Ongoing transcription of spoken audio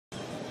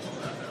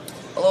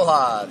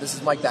Aloha, this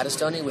is Mike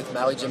Battistoni with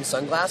Maui Gym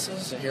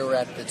Sunglasses. Here we're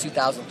at the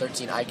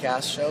 2013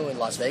 ICAST show in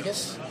Las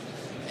Vegas.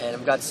 And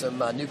I've got some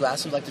new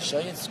glasses I'd like to show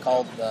you. It's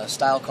called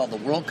style called the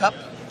World Cup.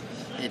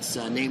 It's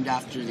named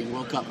after the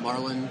World Cup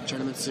Marlin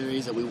tournament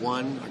series that we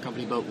won. Our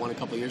company boat won a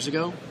couple years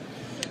ago.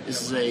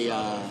 This is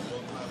a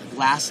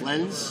glass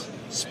lens,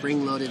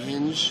 spring-loaded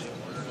hinge.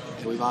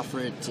 And we've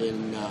offered it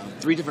in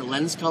 3 different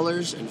lens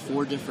colors and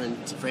 4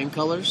 different frame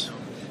colors.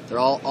 They're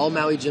all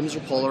Maui gyms are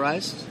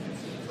polarized.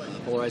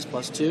 Polarized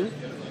 +2,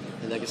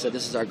 and like I said,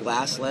 this is our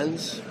glass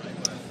lens.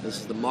 This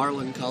is the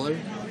Marlin color,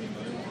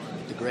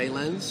 the gray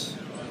lens.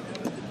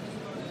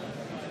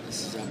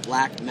 This is a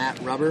black matte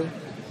rubber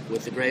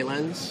with the gray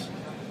lens.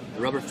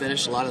 The rubber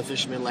finish, a lot of the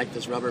fishermen like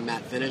this rubber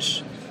matte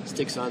finish.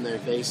 Sticks on their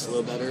face a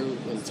little better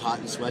when it's hot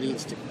and sweaty.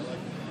 The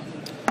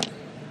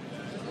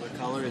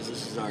color is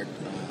this is our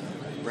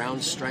brown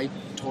stripe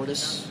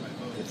tortoise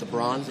with the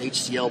bronze,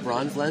 HCl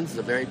bronze lens. It's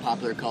a very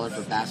popular color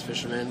for bass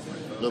fishermen.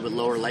 A little bit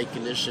lower light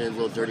condition, a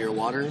little dirtier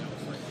water.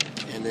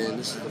 And then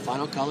this is the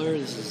final color.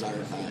 This is our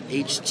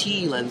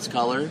HT lens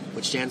color,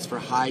 which stands for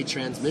high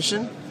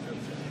transmission.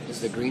 This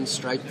is the green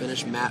stripe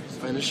finish, matte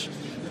finish.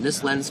 And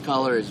this lens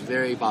color is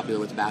very popular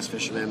with bass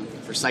fishermen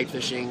for sight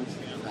fishing,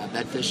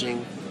 bed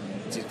fishing.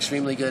 It's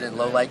extremely good in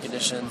low light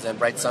conditions and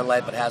bright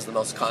sunlight, but has the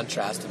most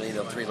contrast of any of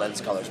the 3 lens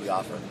colors we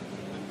offer.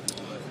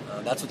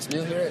 That's what's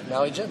new here at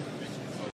Maui Gym.